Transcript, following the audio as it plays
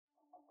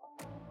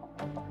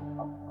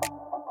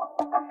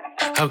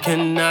How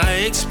can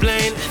I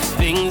explain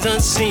things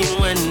unseen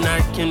when I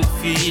can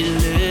feel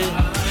it?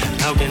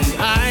 How can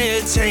I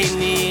attain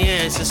the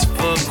answers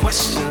for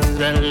questions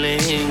that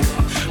linger?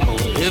 Oh,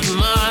 if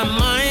my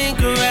mind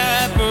could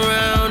wrap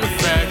around the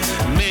facts,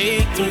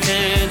 make them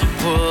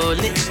tangible,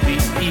 it'd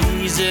be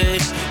easy.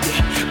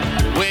 Yeah.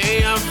 The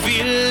way I'm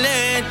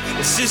feeling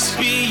is just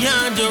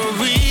beyond a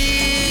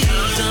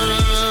reason.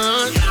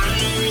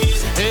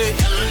 Hey,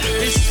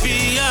 it's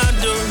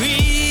beyond a reason.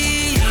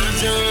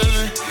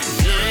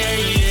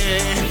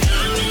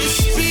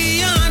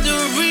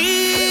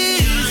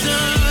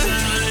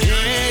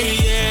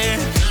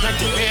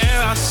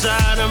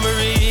 Outside I'm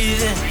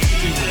breathing,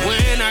 even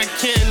when I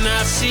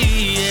cannot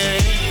see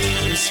it,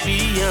 it's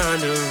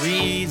beyond a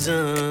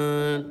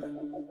reason.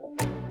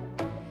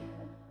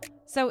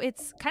 So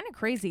it's kind of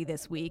crazy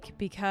this week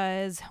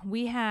because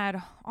we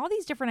had all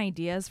these different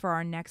ideas for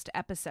our next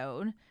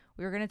episode.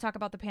 We were going to talk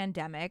about the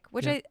pandemic,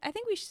 which I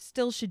think we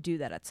still should do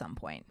that at some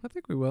point. I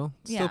think we will.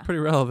 It's still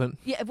pretty relevant.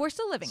 Yeah, we're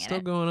still living in it. Still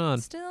going on.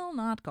 Still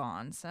not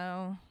gone.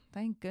 So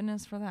thank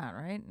goodness for that,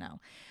 right? No.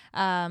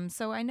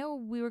 So I know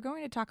we were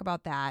going to talk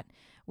about that.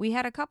 We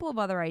had a couple of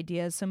other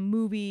ideas, some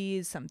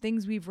movies, some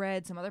things we've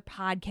read, some other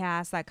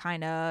podcasts that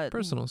kind of...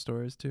 Personal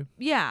stories, too.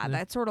 Yeah,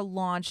 that sort of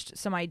launched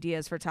some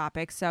ideas for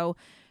topics. So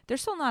they're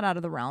still not out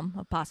of the realm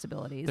of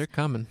possibilities. They're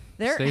coming.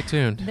 Stay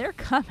tuned. They're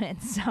coming.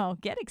 So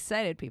get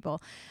excited,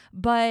 people.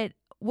 But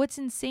what's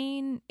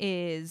insane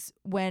is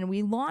when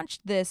we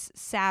launched this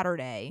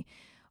Saturday,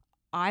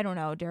 I don't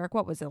know, Derek,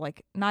 what was it?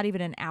 Like not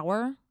even an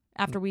hour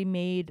after we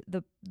made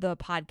the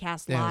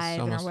podcast live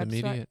on our website.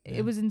 Immediate, yeah.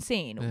 It was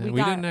insane.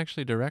 We didn't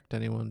actually direct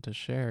anyone to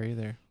share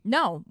either.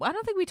 No, I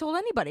don't think we told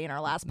anybody in our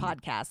last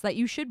podcast that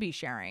you should be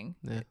sharing.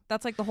 Yeah.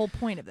 That's like the whole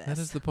point of this. That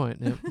is the point,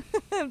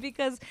 yeah.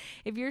 Because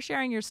if you're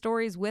sharing your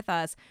stories with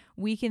us,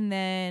 we can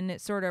then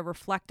sort of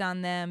reflect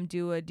on them,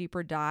 do a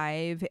deeper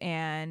dive,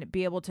 and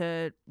be able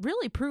to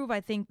really prove, I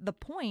think, the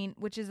point,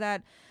 which is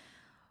that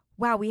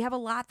wow, we have a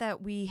lot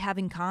that we have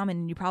in common,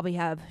 and you probably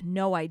have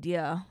no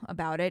idea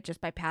about it just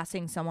by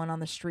passing someone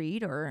on the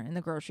street or in the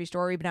grocery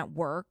store, or even at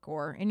work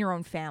or in your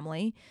own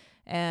family.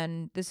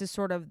 And this is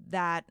sort of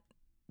that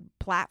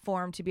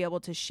platform to be able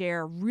to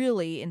share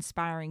really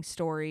inspiring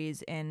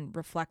stories and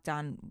reflect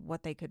on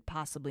what they could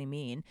possibly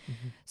mean.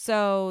 Mm-hmm.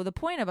 So the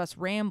point of us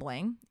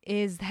rambling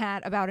is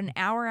that about an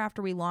hour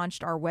after we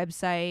launched our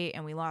website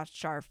and we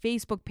launched our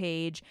Facebook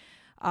page,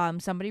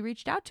 somebody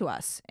reached out to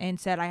us and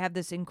said, I have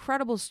this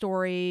incredible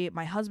story.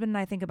 My husband and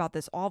I think about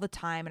this all the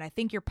time, and I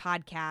think your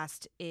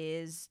podcast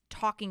is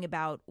talking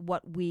about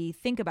what we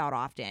think about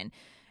often.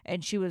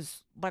 And she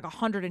was like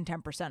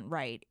 110%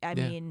 right. I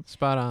mean,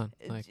 spot on.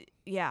 Like,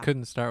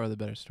 couldn't start with a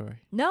better story.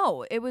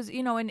 No, it was,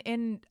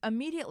 and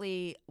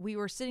immediately we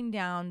were sitting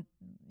down,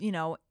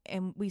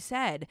 and we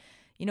said,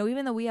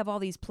 even though we have all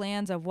these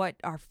plans of what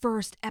our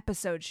first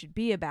episode should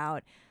be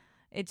about,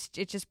 it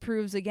just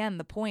proves again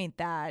the point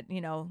that,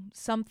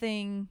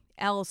 something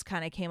else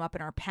kind of came up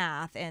in our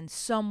path and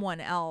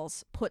someone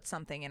else put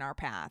something in our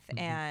path.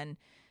 Mm-hmm.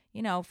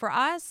 And, for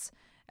us,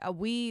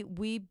 we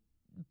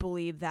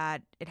believe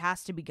that it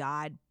has to be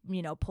God,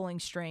 pulling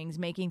strings,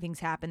 making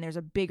things happen. There's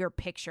a bigger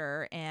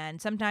picture.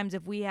 And sometimes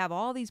if we have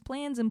all these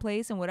plans in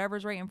place and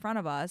whatever's right in front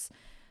of us,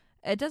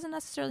 it doesn't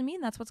necessarily mean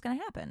that's what's going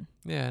to happen.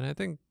 Yeah, and I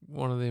think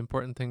one of the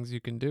important things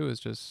you can do is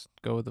just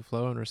go with the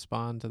flow and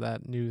respond to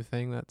that new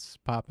thing that's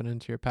popping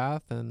into your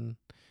path and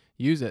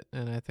use it.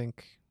 And I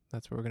think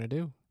that's what we're going to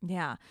do.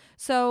 Yeah.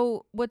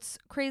 So what's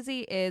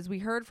crazy is we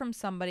heard from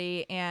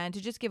somebody, and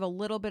to just give a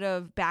little bit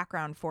of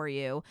background for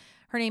you,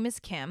 her name is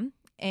Kim.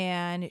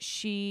 And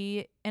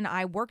she and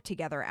I work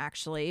together,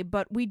 actually,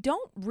 but we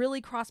don't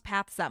really cross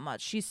paths that much.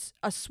 She's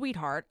a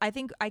sweetheart. I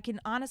think I can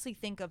honestly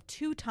think of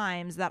 2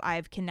 times that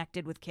I've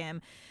connected with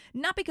Kim,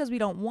 not because we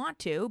don't want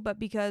to, but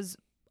because,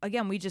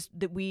 again,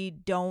 we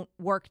don't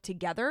work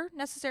together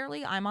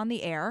necessarily. I'm on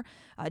the air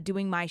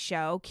doing my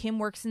show. Kim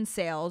works in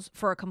sales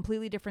for a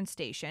completely different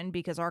station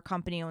because our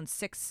company owns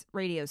 6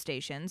 radio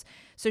stations.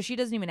 So she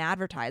doesn't even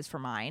advertise for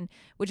mine,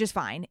 which is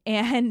fine.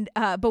 And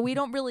but we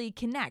don't really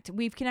connect.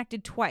 We've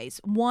connected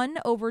twice. One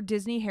over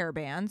Disney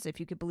hairbands, if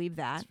you could believe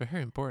that. It's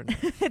very important.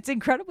 It's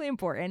incredibly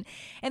important.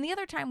 And the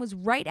other time was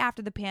right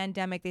after the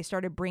pandemic. They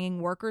started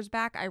bringing workers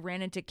back. I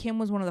ran into Kim,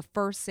 was one of the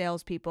first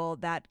salespeople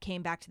that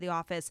came back to the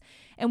office,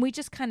 and we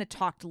just kind of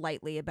talked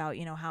lightly about,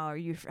 how are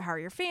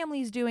your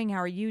families doing? How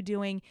are you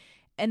doing?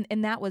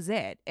 And that was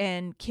it.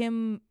 And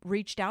Kim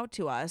reached out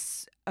to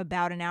us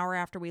about an hour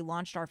after we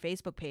launched our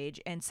Facebook page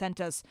and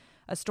sent us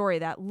a story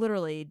that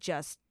literally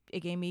it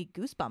gave me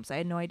goosebumps. I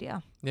had no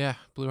idea. Yeah,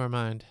 blew our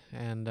mind.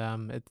 And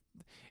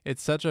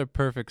it's such a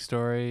perfect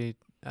story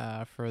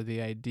for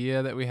the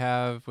idea that we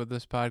have with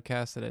this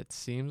podcast that it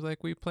seems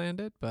like we planned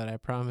it, but I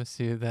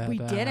promise you that we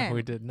didn't.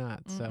 We did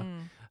not. Mm-hmm. So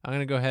I'm going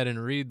to go ahead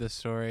and read the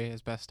story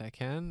as best I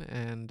can,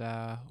 and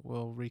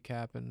we'll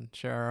recap and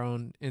share our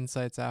own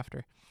insights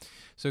after.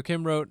 So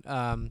Kim wrote,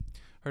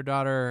 her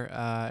daughter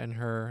and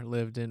her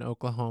lived in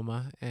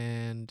Oklahoma,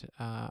 and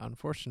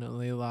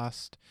unfortunately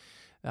lost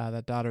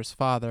that daughter's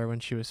father when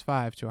she was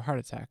 5 to a heart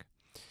attack.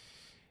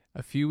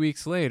 A few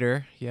weeks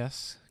later,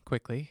 yes,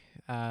 quickly,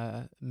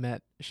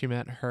 she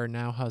met her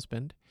now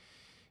husband.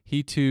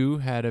 He too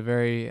had a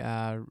very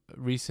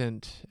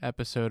recent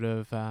episode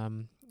of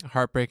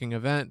heartbreaking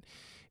event.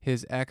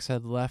 His ex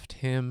had left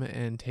him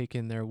and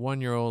taken their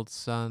 1-year-old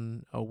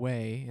son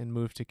away and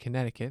moved to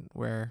Connecticut,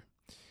 where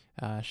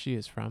she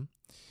is from.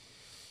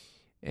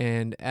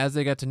 And as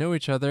they got to know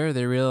each other,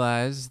 they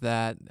realized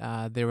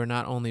that they were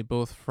not only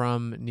both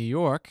from New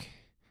York,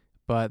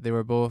 but they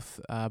were both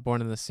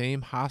born in the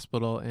same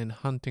hospital in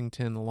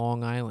Huntington,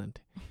 Long Island.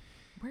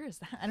 Where is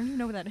that? I don't even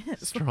know where that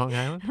is. Strong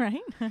Island?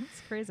 Right?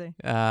 That's crazy.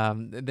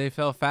 They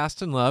fell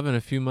fast in love and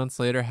a few months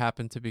later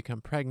happened to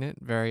become pregnant,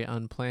 very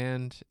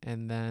unplanned,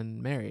 and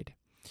then married.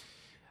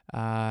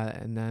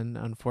 And then,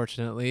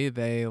 unfortunately,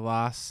 they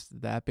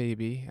lost that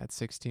baby at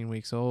 16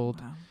 weeks old.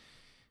 Wow.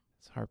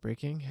 It's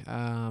heartbreaking.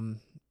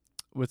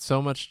 With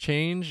so much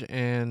change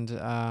and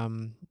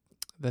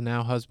the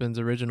now husband's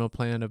original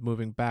plan of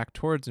moving back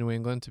towards New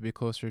England to be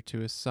closer to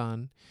his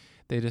son,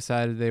 they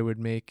decided they would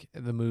make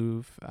the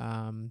move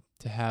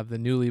to have the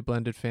newly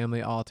blended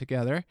family all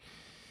together.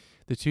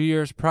 The 2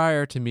 years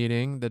prior to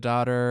meeting, the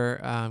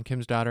daughter,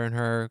 Kim's daughter and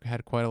her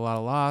had quite a lot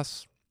of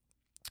loss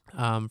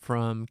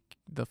from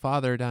the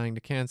father dying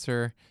to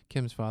cancer,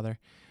 Kim's father,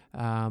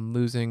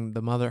 losing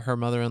her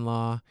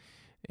mother-in-law,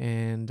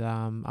 and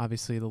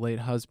obviously the late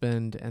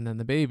husband, and then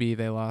the baby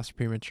they lost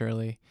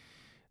prematurely.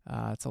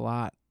 It's a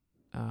lot.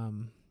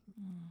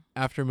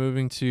 After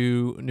moving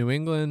to New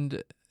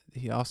England,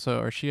 she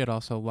had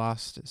also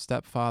lost a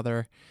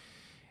stepfather.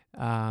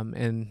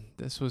 And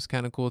this was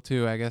kind of cool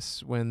too. I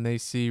guess when they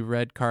see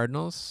red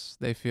cardinals,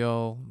 they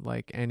feel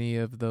like any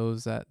of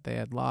those that they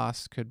had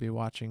lost could be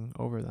watching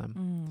over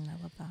them.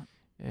 I love that.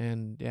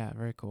 And yeah,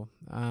 very cool.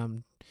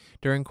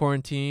 During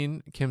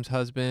quarantine, Kim's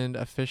husband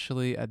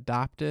officially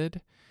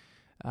adopted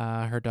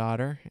her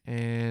daughter,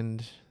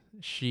 and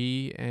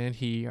she and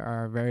he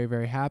are very,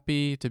 very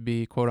happy to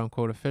be quote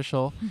unquote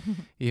official,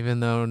 even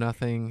though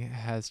nothing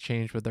has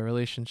changed with their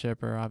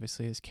relationship or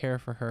obviously his care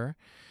for her.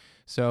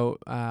 So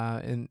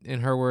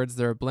in her words,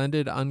 they're a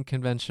blended,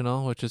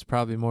 unconventional, which is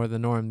probably more the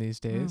norm these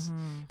days,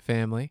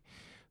 family.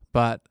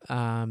 But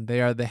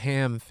they are the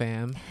ham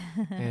fam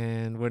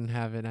and wouldn't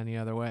have it any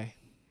other way.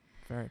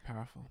 Very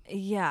powerful.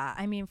 Yeah.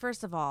 I mean,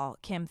 first of all,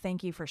 Kim,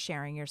 thank you for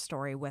sharing your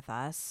story with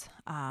us.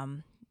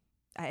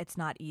 It's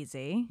not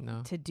easy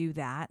to do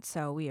that,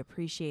 so we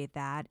appreciate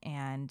that.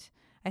 And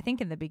I think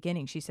in the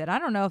beginning she said, I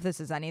don't know if this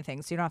is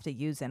anything, so you don't have to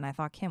use it. And I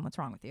thought, Kim, what's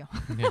wrong with you?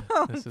 Yeah,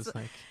 this is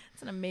like...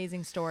 It's an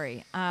amazing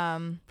story.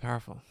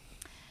 Powerful.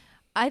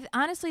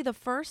 Honestly, the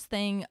first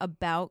thing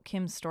about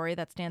Kim's story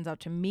that stands out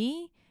to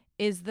me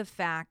is the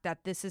fact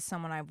that this is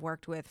someone I've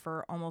worked with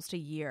for almost a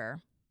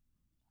year.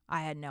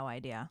 I had no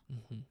idea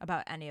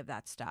about any of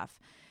that stuff.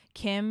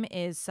 Kim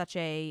is such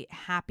a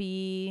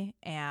happy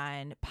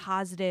and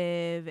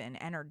positive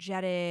and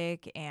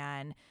energetic,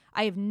 and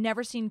I have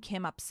never seen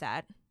Kim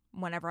upset.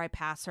 Whenever I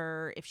pass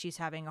her, if she's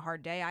having a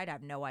hard day, I'd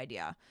have no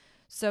idea.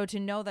 So to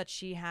know that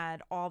she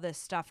had all this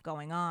stuff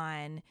going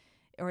on,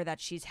 or that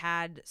she's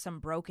had some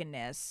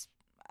brokenness,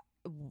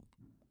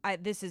 I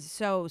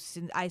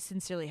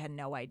sincerely had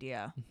no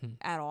idea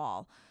at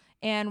all.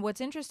 And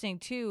what's interesting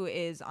too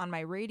is on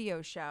my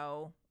radio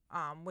show,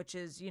 which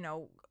is,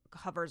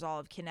 covers all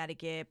of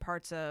Connecticut,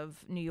 parts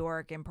of New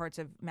York, and parts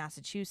of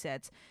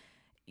Massachusetts,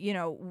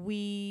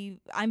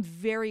 I'm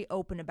very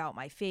open about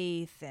my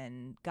faith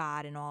and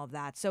God and all of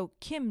that. So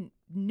Kim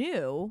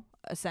knew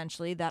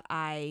essentially that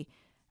I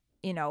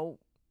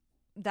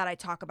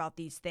talk about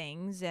these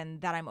things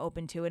and that I'm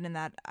open to it, and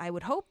that I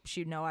would hope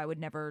she'd know I would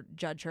never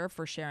judge her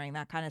for sharing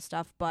that kind of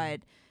stuff. But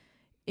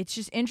it's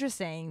just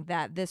interesting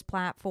that this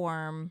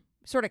platform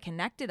sort of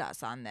connected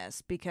us on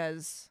this,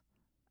 because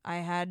I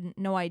had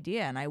no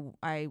idea, and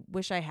I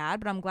wish I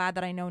had, but I'm glad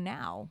that I know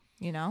now,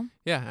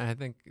 Yeah, I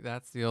think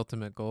that's the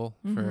ultimate goal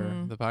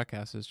for the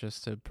podcast, is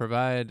just to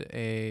provide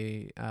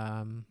a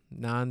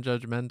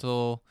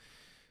non-judgmental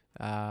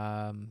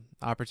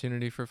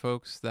opportunity for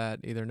folks that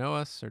either know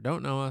us or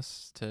don't know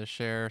us to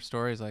share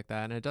stories like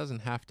that. And it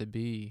doesn't have to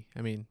be,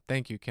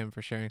 thank you, Kim,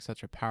 for sharing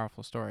such a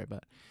powerful story,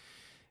 but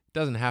it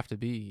doesn't have to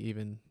be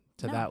even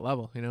to that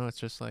level. It's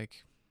just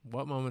like,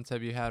 what moments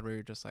have you had where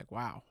you're just like,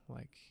 wow,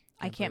 like,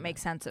 I can't make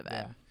sense of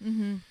it.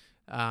 Yeah.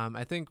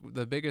 I think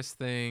the biggest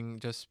thing,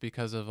 just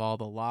because of all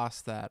the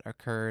loss that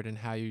occurred and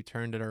how you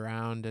turned it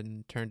around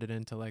and turned it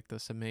into like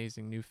this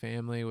amazing new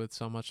family with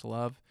so much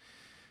love,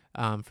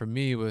 for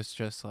me was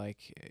just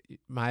like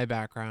my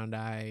background.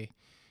 I,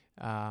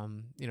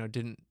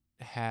 didn't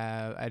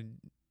have,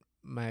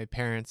 my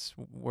parents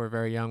were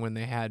very young when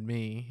they had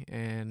me,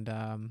 and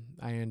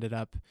I ended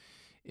up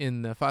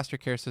in the foster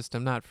care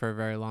system, not for a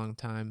very long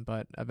time,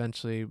 but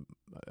eventually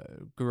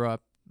grew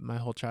up my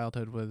whole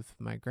childhood with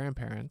my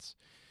grandparents.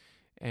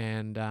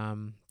 And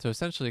so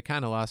essentially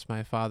kind of lost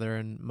my father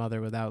and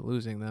mother without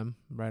losing them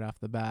right off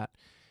the bat.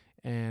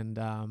 And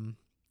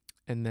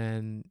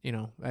then,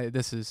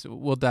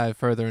 we'll dive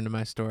further into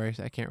my story.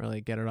 I can't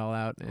really get it all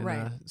out in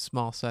a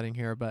small setting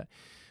here, but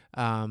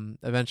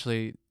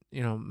eventually,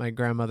 my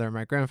grandmother and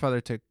my grandfather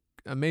took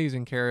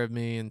amazing care of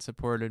me and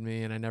supported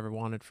me, and I never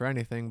wanted for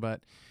anything.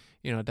 But,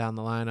 down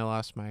the line, I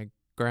lost my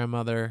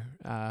grandmother,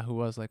 who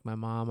was like my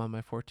mom, on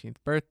my 14th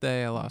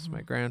birthday. I lost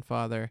my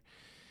grandfather,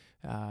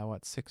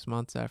 6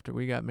 months after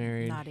we got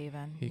married. Not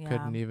even. He Yeah.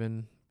 couldn't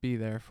even be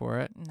there for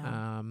it.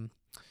 No.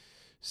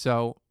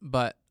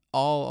 But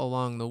all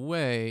along the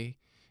way,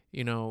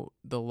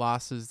 the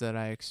losses that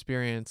I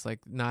experienced, like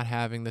not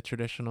having the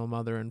traditional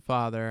mother and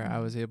father, I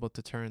was able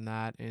to turn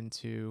that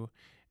into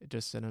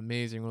just an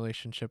amazing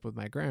relationship with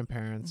my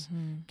grandparents,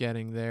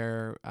 getting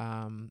their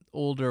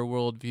older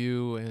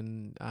worldview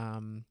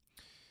and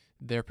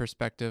their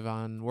perspective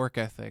on work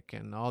ethic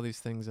and all these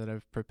things that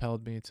have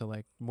propelled me to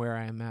like where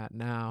I am at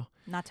now.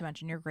 Not to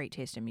mention your great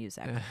taste in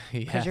music,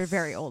 because Yes. you're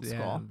very old school.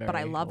 Yeah, but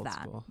I very love old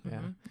that. school.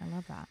 Yeah. I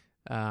love that.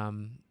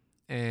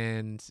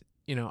 And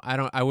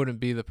I wouldn't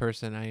be the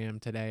person I am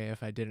today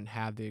if I didn't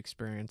have the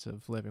experience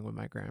of living with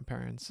my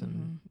grandparents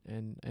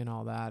and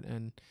all that.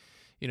 And,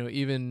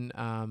 even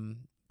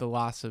the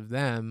loss of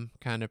them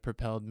kind of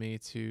propelled me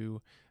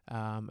to,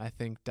 I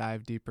think,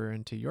 dive deeper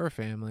into your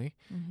family,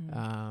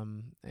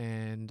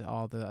 and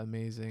all the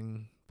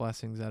amazing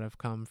blessings that have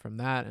come from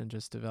that, and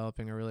just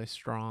developing a really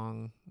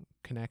strong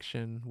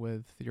connection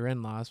with your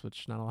in-laws,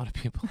 which not a lot of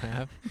people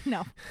have.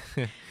 No.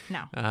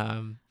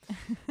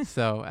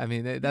 So, I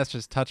mean, that's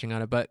just touching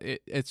on it, but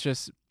it's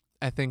just,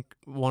 I think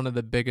one of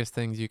the biggest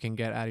things you can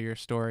get out of your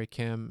story,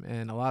 Kim,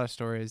 and a lot of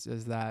stories,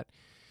 is that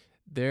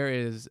there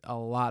is a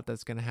lot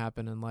that's going to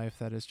happen in life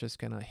that is just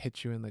going to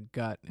hit you in the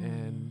gut.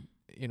 And,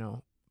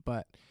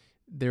 but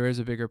there is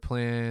a bigger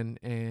plan,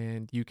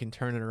 and you can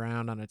turn it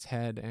around on its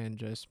head and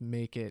just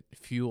make it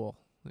fuel,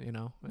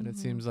 and it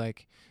seems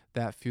like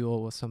that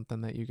fuel was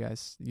something that you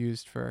guys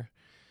used for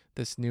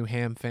this new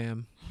ham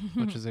fam,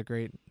 which is a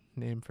great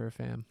name for a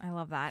fam. I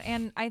love that.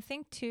 And I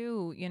think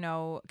too,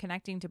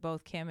 connecting to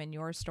both Kim and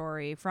your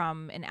story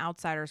from an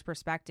outsider's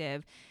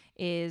perspective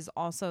is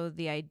also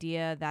the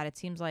idea that it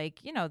seems like,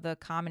 the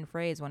common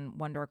phrase, when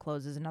one door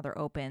closes, another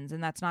opens.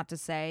 And that's not to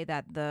say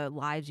that the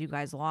lives you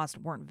guys lost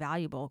weren't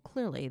valuable.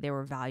 Clearly they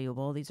were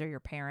valuable. These are your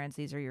parents.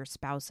 These are your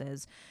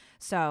spouses.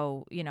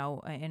 So,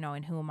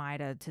 and who am I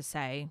to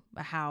say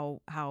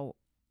how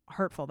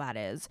hurtful that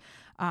is.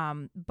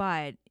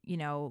 But,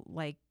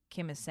 like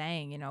Kim is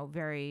saying,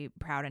 very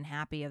proud and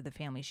happy of the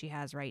family she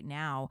has right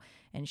now.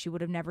 And she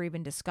would have never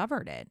even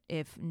discovered it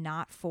if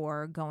not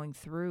for going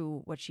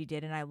through what she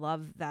did. And I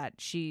love that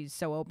she's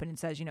so open and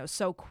says,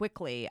 so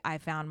quickly I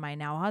found my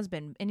now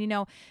husband.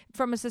 And,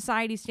 from a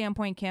society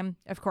standpoint, Kim,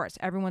 of course,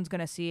 everyone's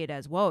going to see it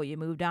as, whoa, you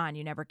moved on.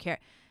 You never care.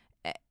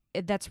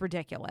 That's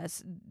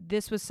ridiculous.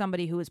 This was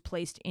somebody who was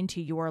placed into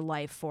your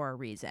life for a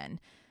reason.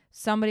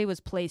 Somebody was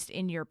placed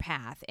in your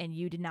path, and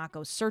you did not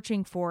go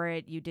searching for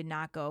it. You did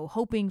not go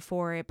hoping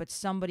for it, but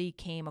somebody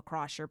came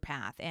across your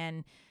path.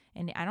 And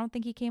I don't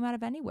think he came out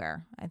of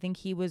anywhere. I think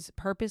he was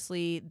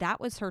purposely, that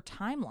was her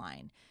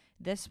timeline.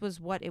 This was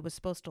what it was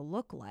supposed to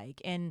look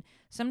like. And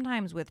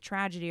sometimes with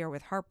tragedy or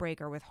with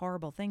heartbreak or with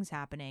horrible things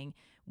happening,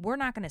 we're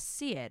not going to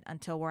see it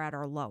until we're at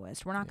our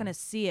lowest. We're not going to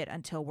see it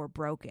until we're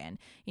broken.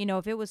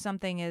 If it was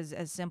something as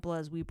simple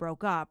as we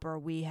broke up or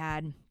we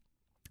had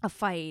a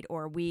fight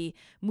or we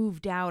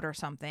moved out or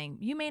something,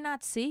 you may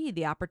not see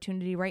the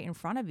opportunity right in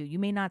front of you. You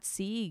may not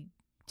see,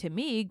 to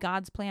me,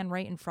 God's plan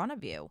right in front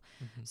of you.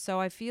 So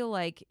I feel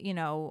like,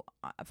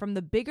 from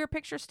the bigger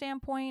picture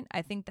standpoint,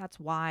 I think that's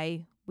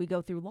why we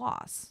go through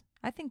loss.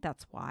 I think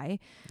that's why.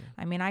 Yeah.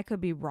 I mean, I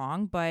could be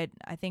wrong, but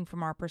I think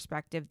from our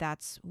perspective,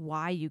 that's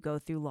why you go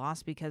through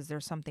loss, because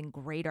there's something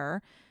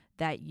greater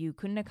that you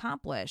couldn't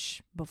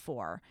accomplish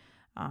before.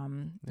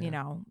 And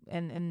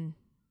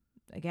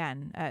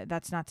again,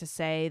 that's not to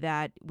say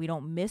that we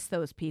don't miss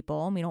those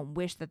people and we don't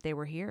wish that they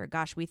were here.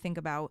 Gosh, we think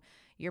about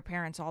your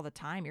parents all the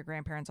time, your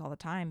grandparents all the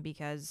time,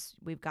 because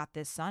we've got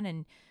this son,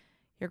 and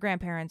your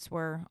grandparents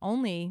were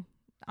only,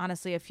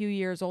 honestly, a few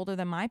years older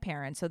than my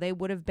parents. So they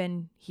would have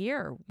been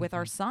here with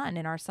our son,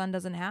 and our son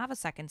doesn't have a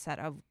second set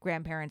of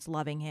grandparents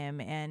loving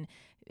him and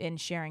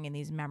sharing in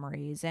these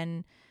memories.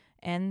 And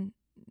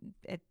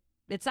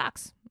it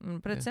sucks.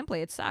 Put it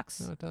simply, it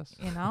sucks. No, it does.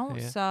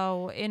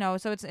 So,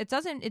 so it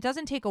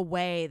doesn't take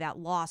away that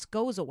loss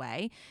goes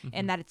away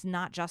and that it's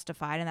not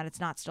justified and that it's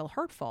not still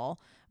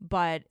hurtful,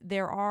 but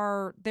there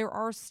are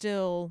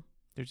still,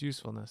 there's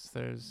usefulness.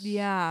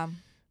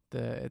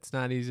 It's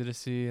not easy to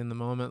see in the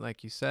moment,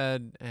 like you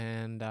said.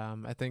 And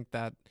I think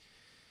that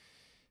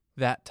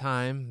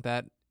time,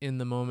 that in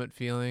the moment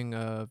feeling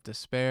of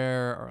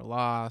despair or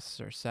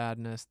loss or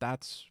sadness,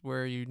 that's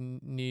where you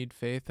need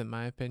faith, in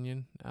my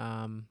opinion.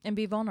 And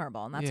be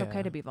vulnerable. And that's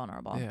okay to be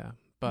vulnerable. Yeah.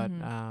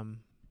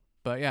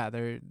 But yeah,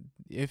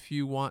 if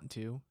you want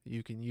to,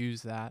 you can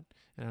use that.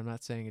 And I'm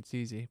not saying it's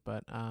easy,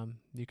 but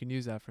you can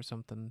use that for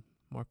something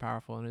more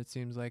powerful. And it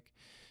seems like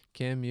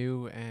Kim,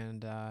 you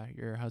and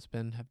your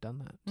husband have done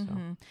that.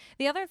 So.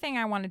 The other thing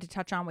I wanted to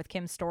touch on with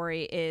Kim's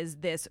story is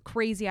this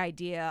crazy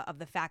idea of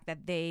the fact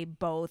that they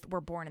both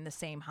were born in the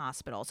same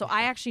hospital. So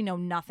I actually know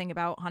nothing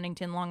about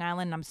Huntington, Long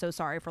Island. I'm so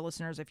sorry for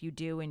listeners if you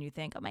do and you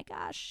think, oh my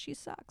gosh, she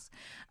sucks.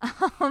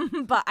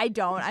 But I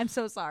don't. I'm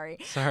so sorry.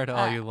 Sorry to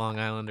all you Long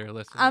Islander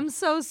listeners. I'm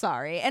so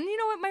sorry. And you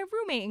know what? My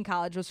roommate in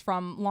college was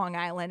from Long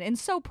Island and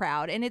so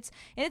proud. And it's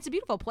a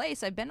beautiful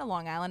place. I've been to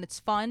Long Island. It's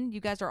fun. You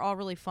guys are all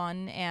really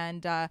fun.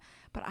 And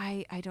but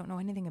I don't know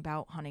anything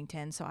about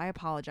Huntington, so I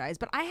apologize.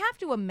 But I have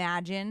to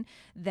imagine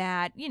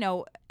that, you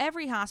know,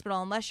 every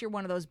hospital, unless you're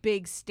one of those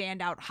big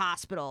standout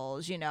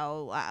hospitals, you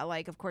know,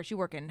 like, of course, you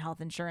work in health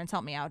insurance.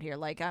 Help me out here.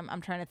 Like,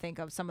 I'm trying to think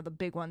of some of the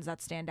big ones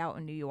that stand out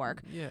in New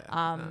York. Yeah.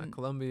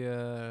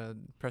 Columbia,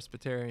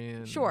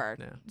 Presbyterian. Sure.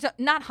 Yeah. So,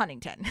 not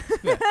Huntington.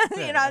 Yeah.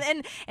 You know,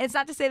 and it's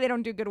not to say they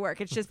don't do good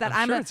work. It's just that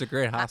I'm sure it's a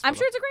great hospital. I'm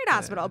sure it's a great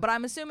hospital, but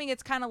I'm assuming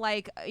it's kind of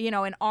like, you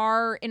know, in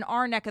our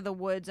neck of the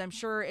woods, I'm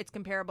sure it's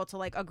comparable to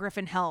like a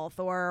Griffin Health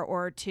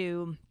or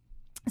to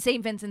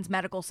St. Vincent's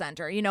Medical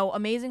Center, you know,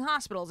 amazing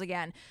hospitals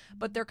again,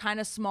 but they're kind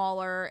of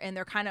smaller and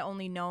they're kind of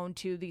only known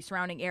to the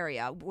surrounding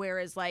area.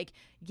 Whereas like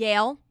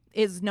Yale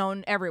is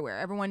known everywhere.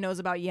 Everyone knows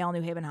about Yale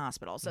New Haven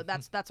Hospital. So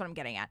that's what I'm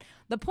getting at.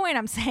 The point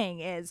I'm saying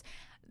is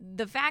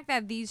the fact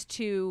that these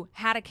two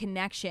had a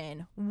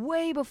connection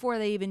way before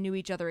they even knew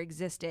each other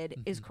existed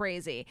is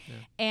crazy. Yeah.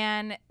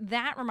 And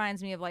that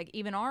reminds me of like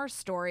even our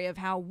story of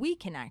how we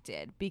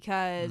connected,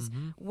 because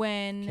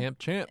when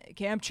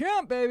Camp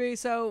Champ, baby.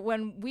 So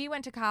when we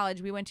went to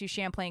college, we went to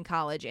Champlain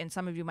College, and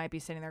some of you might be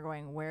sitting there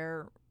going,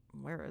 where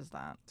is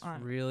that? It's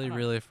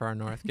really far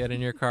north. Get in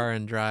your car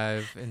and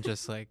drive and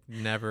just like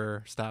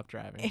never stop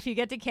driving. If you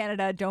get to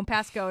Canada, don't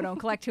pass go. Don't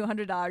collect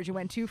 $200. You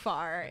went too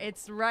far.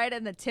 It's right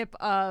in the tip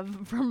of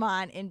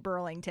Vermont in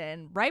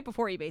Burlington, right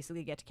before you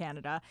basically get to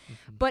Canada.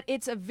 But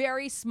it's a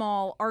very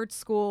small art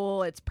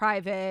school. It's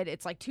private.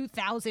 It's like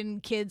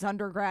 2,000 kids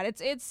undergrad.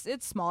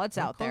 It's small. It's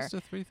out there. Close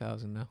to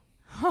 3,000 now.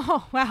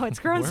 Oh, wow. It's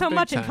grown so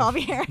much in 12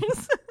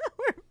 years.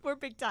 We're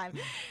big time.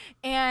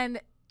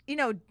 And you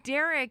know,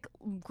 Derek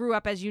grew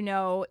up, as you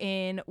know,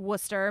 in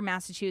Worcester,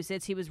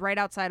 Massachusetts. He was right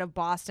outside of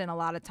Boston a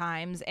lot of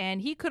times,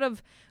 and he could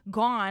have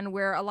gone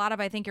where a lot of,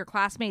 I think, your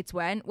classmates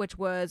went, which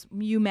was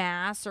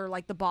UMass or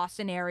like the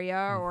Boston area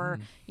or,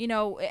 you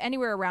know,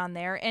 anywhere around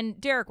there.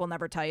 And Derek will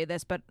never tell you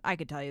this, but I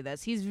could tell you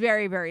this. He's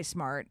very, very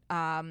smart,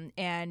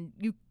 and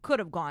you could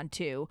have gone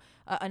to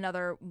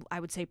another, I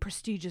would say,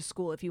 prestigious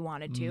school if you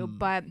wanted to,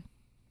 but...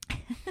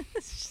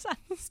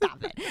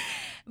 Stop it.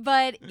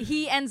 But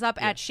he ends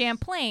up at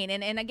Champlain.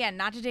 And again,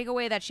 not to take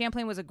away that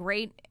Champlain was a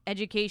great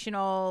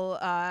educational,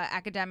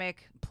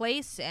 academic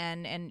place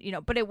and you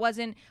know, but it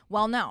wasn't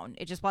well known.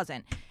 It just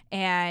wasn't.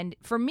 And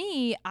for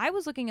me, I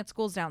was looking at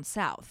schools down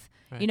south.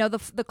 Right. You know,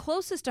 the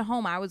closest to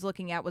home I was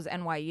looking at was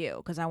NYU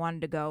because I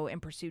wanted to go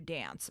and pursue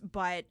dance.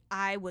 But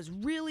I was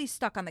really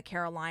stuck on the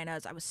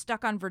Carolinas. I was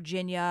stuck on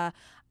Virginia.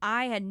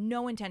 I had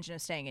no intention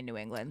of staying in New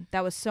England.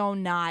 That was so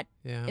not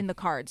in the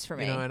cards for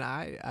me. You know, and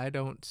I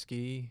don't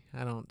ski.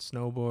 I don't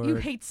snowboard. You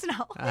hate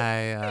snow.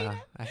 I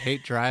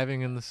hate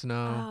driving in the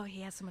snow. Oh,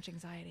 he has so much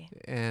anxiety.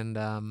 And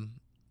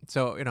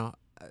so, you know,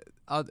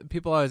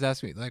 people always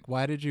ask me, like,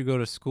 why did you go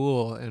to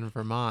school in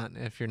Vermont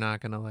if you're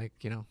not going to, like,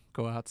 you know,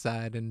 go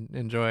outside and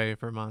enjoy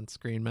Vermont's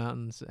Green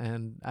Mountains?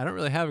 And I don't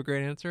really have a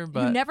great answer,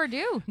 but... You never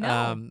do,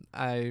 no.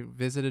 I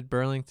visited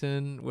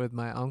Burlington with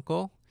my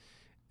uncle,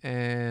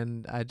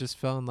 and I just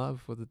fell in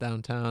love with the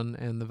downtown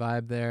and the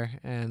vibe there.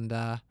 And,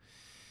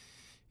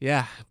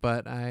 yeah,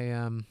 but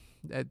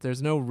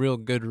there's no real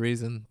good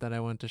reason that I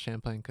went to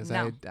Champlain because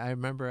I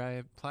remember I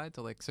applied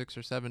to like 6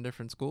 or 7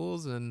 different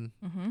schools and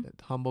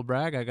humble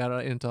brag, I got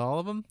into all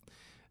of them.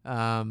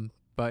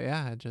 But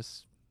yeah,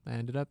 I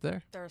ended up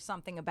there. There was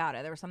something about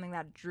it. There was something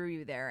that drew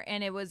you there.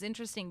 And it was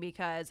interesting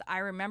because I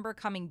remember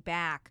coming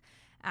back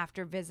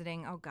after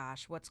visiting, oh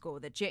gosh, what school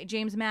was it?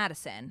 James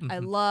Madison. I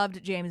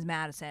loved James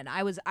Madison.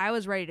 I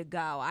was ready to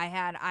go. I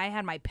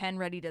had my pen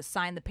ready to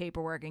sign the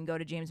paperwork and go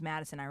to James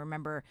Madison. I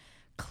remember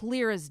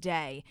clear as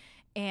day.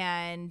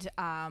 And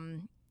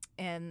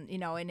you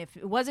know, and if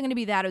it wasn't going to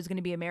be that, it was going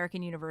to be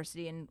American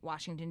University in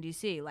Washington,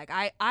 D.C. Like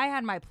I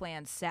had my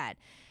plans set.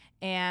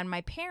 And my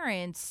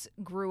parents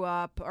grew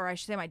up, or I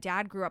should say my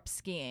dad grew up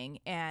skiing,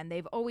 and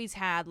they've always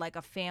had like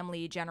a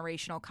family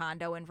generational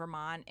condo in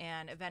Vermont.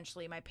 And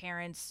eventually my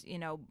parents, you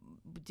know,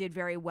 did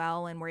very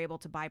well and were able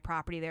to buy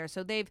property there.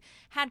 So they've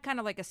had kind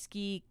of like a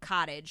ski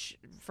cottage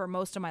for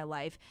most of my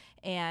life.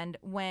 And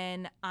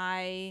when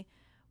I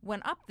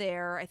went up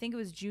there, I think it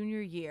was junior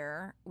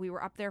year, we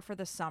were up there for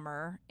the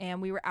summer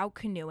and we were out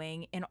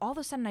canoeing, and all of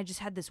a sudden I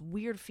just had this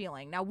weird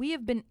feeling. Now, we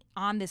have been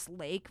on this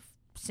lake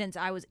since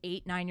I was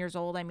 8-9 years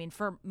old, I mean,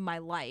 for my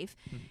life,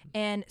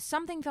 and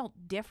something felt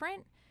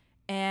different.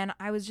 And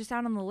I was just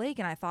out on the lake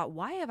and I thought,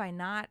 why have I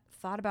not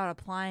thought about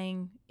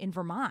applying in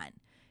Vermont?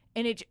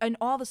 And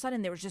all of a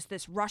sudden there was just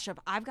this rush of,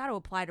 I've got to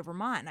apply to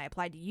Vermont. And I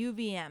applied to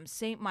UVM,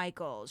 St.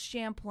 Michael's,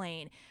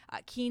 Champlain,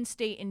 Keene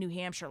State in New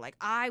Hampshire. Like,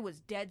 I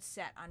was dead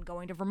set on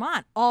going to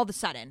Vermont all of a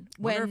sudden.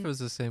 I wonder if it was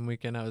the same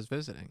weekend I was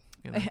visiting.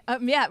 You know?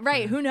 Yeah,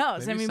 right. Who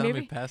knows? Maybe I mean, saw maybe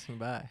me passing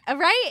by.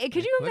 right?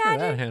 Could you Look at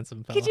imagine? that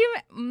handsome fellow. Could you?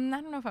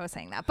 I don't know if I was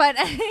saying that, but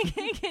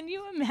can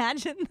you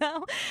imagine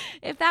though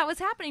if that was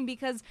happening?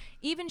 Because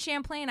even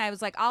Champlain, I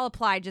was like, I'll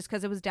apply just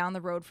because it was down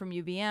the road from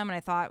UVM, and I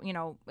thought,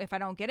 if I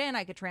don't get in,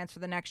 I could transfer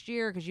the next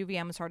year because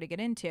UVM was hard to get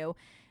into.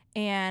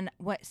 And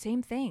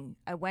same thing.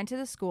 I went to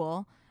the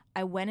school.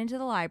 I went into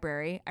the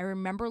library. I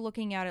remember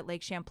looking out at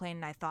Lake Champlain,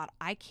 and I thought,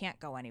 I can't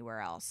go anywhere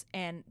else.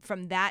 And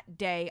from that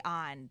day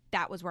on,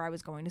 that was where I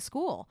was going to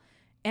school.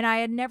 And that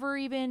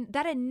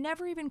had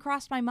never even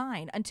crossed my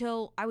mind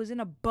until I was in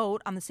a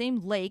boat on the same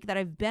lake that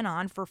I've been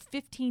on for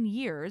 15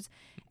 years.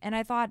 And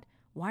I thought,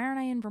 why aren't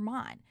I in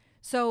Vermont?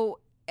 So,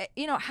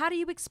 how do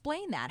you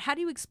explain that? How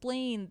do you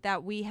explain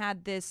that we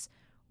had this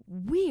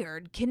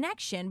weird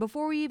connection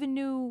before we even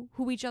knew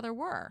who each other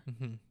were?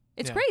 Mm-hmm.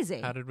 It's crazy.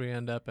 How did we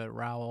end up at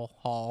Rowell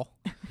Hall?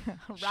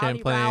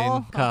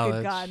 Champlain College. Oh,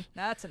 good God.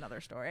 That's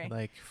another story.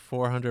 Like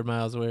 400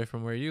 miles away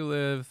from where you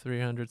live,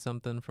 300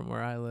 something from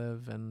where I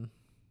live, and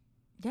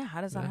yeah,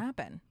 how does that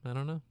happen? I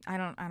don't know. I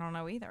don't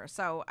know either.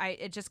 So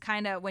it just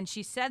kind of, when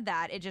she said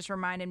that, it just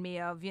reminded me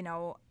of,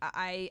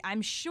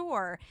 I'm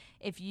sure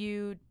if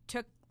you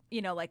took,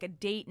 like a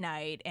date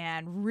night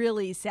and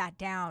really sat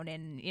down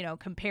and,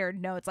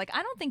 compared notes, like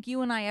I don't think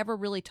you and I ever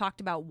really talked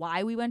about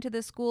why we went to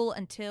this school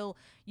until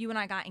you and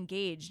I got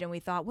engaged, and we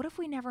thought, what if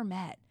we never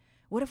met?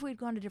 What if we'd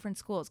gone to different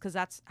schools? Because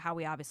that's how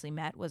we obviously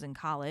met, was in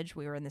college.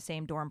 We were in the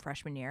same dorm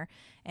freshman year,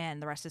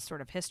 and the rest is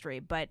sort of history.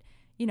 But,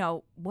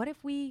 what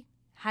if we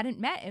hadn't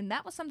met? And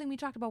that was something we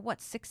talked about,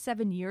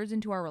 6-7 years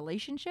into our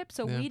relationship.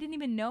 So we didn't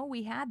even know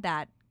we had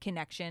that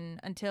connection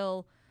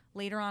until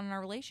later on in our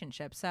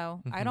relationship.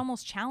 So I'd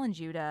almost challenge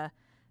you to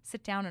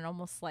sit down and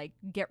almost like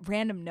get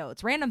random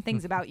notes, random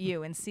things about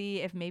you, and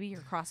see if maybe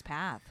you're cross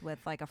path with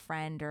like a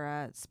friend or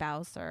a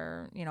spouse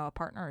or, a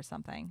partner or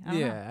something. I don't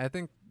know. I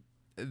think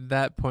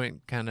that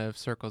point kind of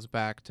circles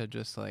back to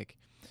just like,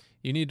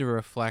 you need to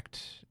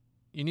reflect.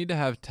 You need to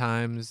have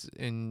times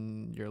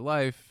in your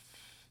life,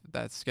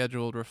 that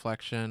scheduled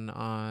reflection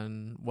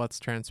on what's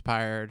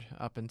transpired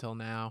up until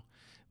now,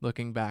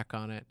 looking back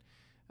on it.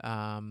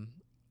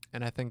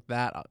 And I think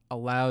that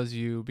allows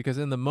you, because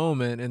in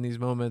these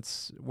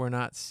moments, we're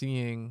not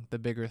seeing the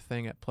bigger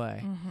thing at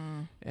play.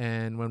 Mm-hmm.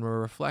 And when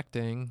we're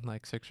reflecting,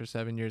 like 6 or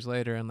 7 years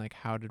later, and like,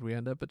 how did we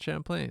end up at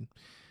Champlain?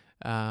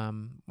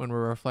 When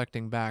we're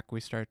reflecting back, we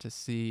start to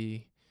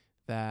see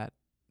that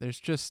there's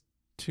just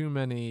too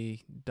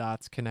many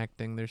dots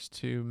connecting. There's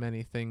too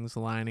many things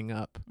lining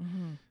up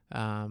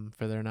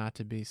for there not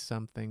to be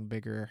something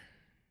bigger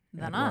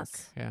than at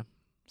us. Work. Yeah.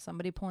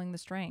 Somebody pulling the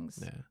strings.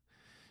 Yeah.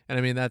 And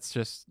I mean, that's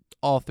just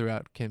all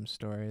throughout Kim's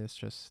story. It's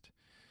just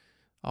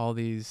all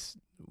these,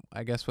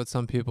 I guess, what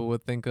some people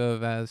would think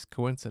of as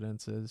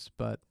coincidences.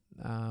 But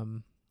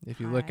if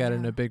you look at it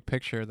in a big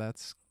picture,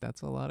 that's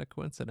a lot of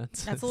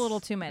coincidences. That's a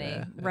little too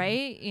many,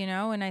 right?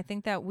 And I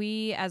think that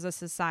we as a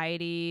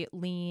society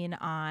lean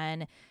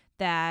on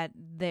that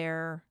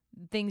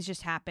things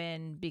just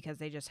happen because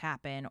they just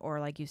happen, or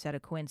like you said, a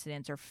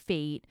coincidence or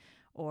fate,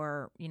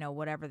 or,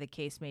 whatever the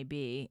case may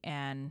be.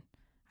 And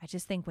I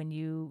just think when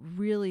you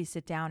really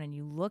sit down and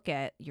you look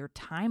at your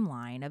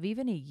timeline of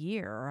even a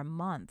year or a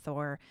month,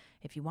 or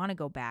if you want to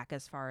go back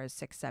as far as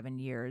 6-7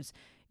 years,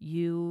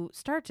 you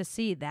start to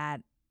see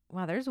that,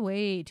 wow, there's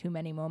way too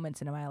many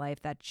moments into my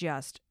life that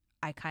just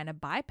I kind of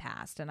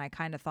bypassed. And I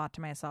kind of thought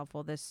to myself,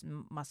 well, this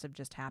must have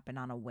just happened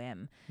on a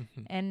whim.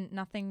 And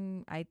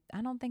nothing, I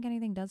don't think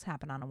anything does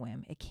happen on a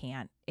whim. It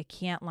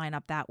can't line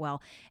up that well.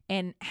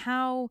 And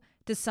how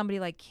does somebody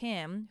like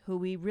Kim, who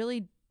we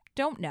really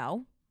don't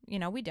know,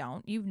 we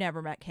don't. You've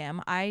never met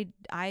Kim. I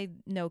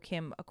know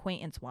Kim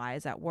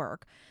acquaintance-wise at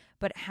work.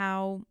 But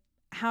how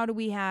do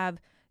we have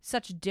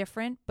such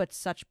different but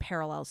such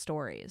parallel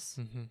stories?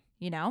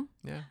 Yeah,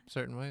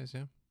 certain ways,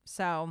 yeah.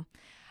 So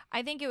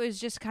I think it was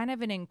just kind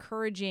of an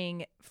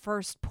encouraging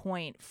first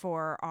point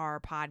for our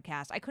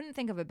podcast. I couldn't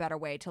think of a better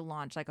way to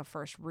launch like a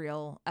first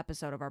real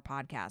episode of our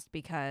podcast,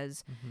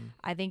 because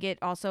I think it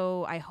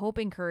also, I hope,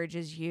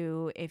 encourages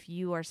you if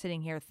you are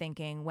sitting here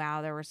thinking,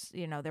 wow, there was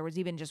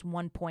even just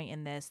one point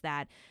in this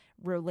that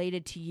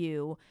related to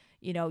you.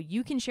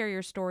 You can share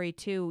your story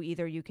too.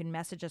 Either you can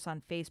message us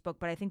on Facebook,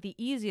 but I think the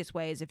easiest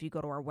way is if you go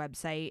to our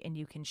website and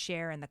you can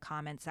share in the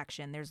comment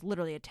section. There's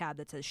literally a tab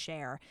that says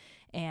share,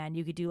 and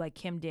you could do like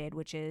Kim did,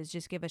 which is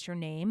just give us your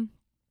name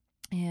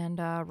and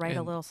write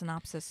a little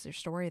synopsis, your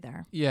story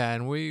there. Yeah,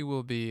 and we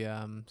will be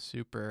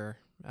super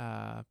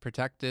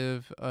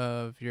protective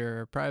of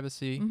your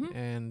privacy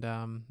and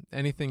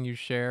anything you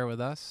share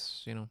with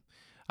us,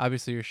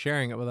 obviously you're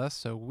sharing it with us,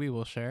 so we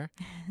will share.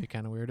 It'd be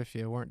kind of weird if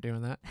you weren't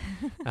doing that.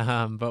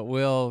 But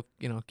we'll,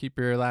 keep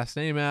your last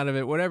name out of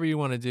it. Whatever you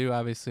want to do.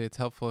 Obviously, it's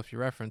helpful if you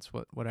reference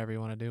whatever you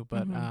want to do.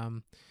 But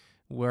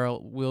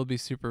we'll be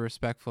super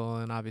respectful,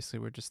 and obviously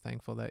we're just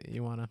thankful that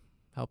you want to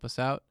help us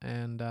out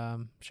and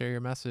share your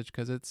message,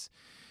 because it's,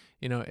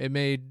 it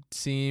may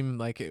seem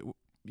like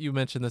you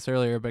mentioned this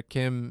earlier, but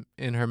Kim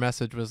in her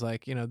message was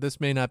like,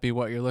 this may not be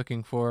what you're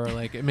looking for. Or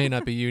like, it may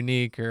not be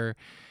unique, or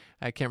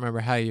I can't remember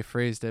how you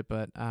phrased it,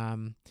 but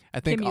I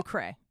think Kim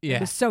Ukrae. Yeah.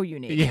 It was so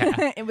unique.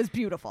 Yeah. It was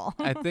beautiful.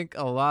 I think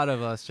a lot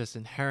of us just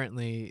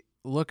inherently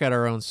look at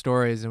our own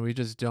stories and we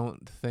just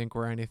don't think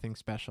we're anything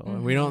special.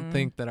 And we don't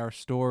think that our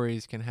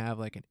stories can have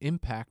like an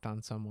impact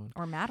on someone.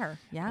 Or matter.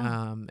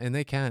 Yeah. And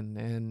they can.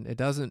 And it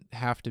doesn't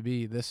have to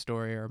be this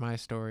story or my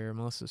story or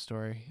Melissa's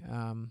story.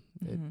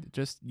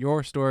 Just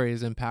your story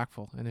is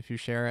impactful. And if you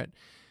share it,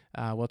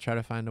 we'll try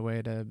to find a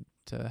way to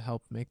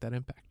help make that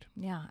impact.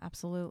 Yeah,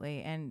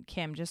 absolutely. And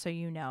Kim, just so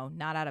you know,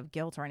 not out of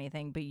guilt or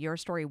anything, but your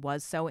story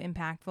was so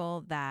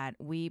impactful that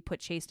we put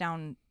Chase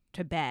down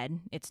to bed.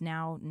 It's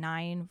now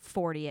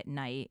 9:40 at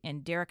night,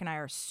 and Derek and I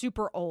are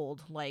super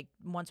old. Like,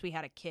 once we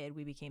had a kid,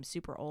 we became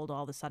super old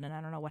all of a sudden.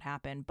 I don't know what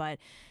happened, but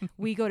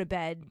we go to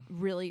bed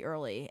really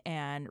early,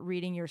 and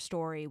reading your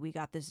story, we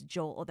got this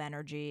jolt of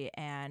energy,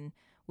 and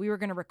we were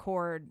going to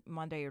record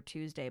Monday or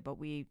Tuesday, but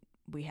we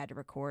had to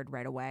record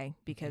right away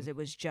because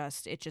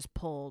it just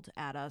pulled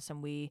at us,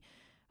 and we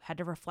had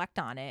to reflect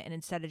on it. And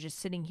instead of just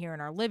sitting here in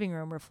our living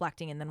room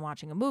reflecting and then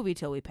watching a movie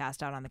till we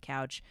passed out on the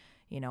couch,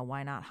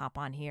 why not hop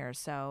on here?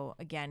 So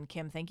again,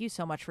 Kim, thank you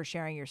so much for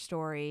sharing your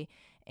story,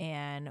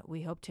 and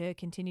we hope to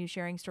continue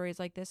sharing stories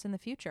like this in the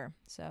future.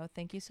 So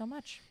thank you so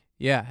much.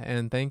 Yeah,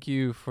 and thank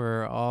you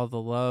for all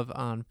the love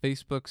on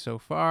Facebook so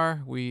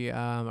far. We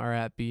are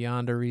at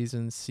Beyond a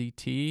Reason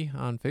CT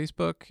on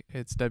Facebook.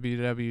 It's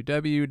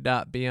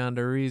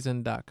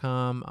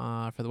www.beyondareason.com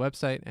for the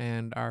website.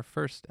 And our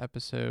first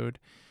episode,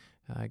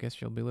 I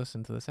guess you'll be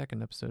listening to the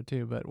second episode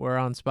too, but we're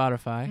on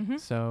Spotify.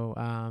 So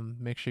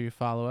make sure you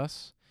follow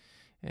us.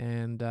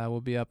 And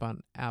we'll be up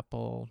on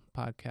Apple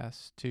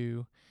Podcasts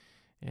too.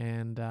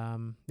 And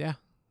yeah,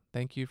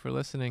 thank you for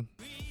listening.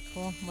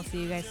 Cool. We'll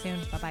see you guys soon.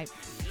 Bye-bye.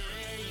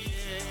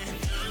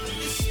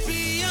 It's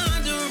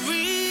beyond a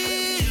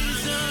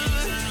reason.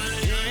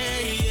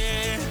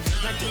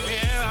 Like the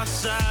air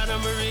outside,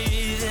 I'm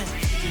breathing.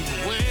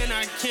 Even when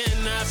I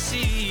cannot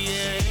see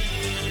it,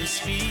 it's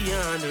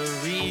beyond a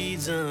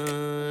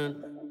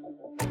reason.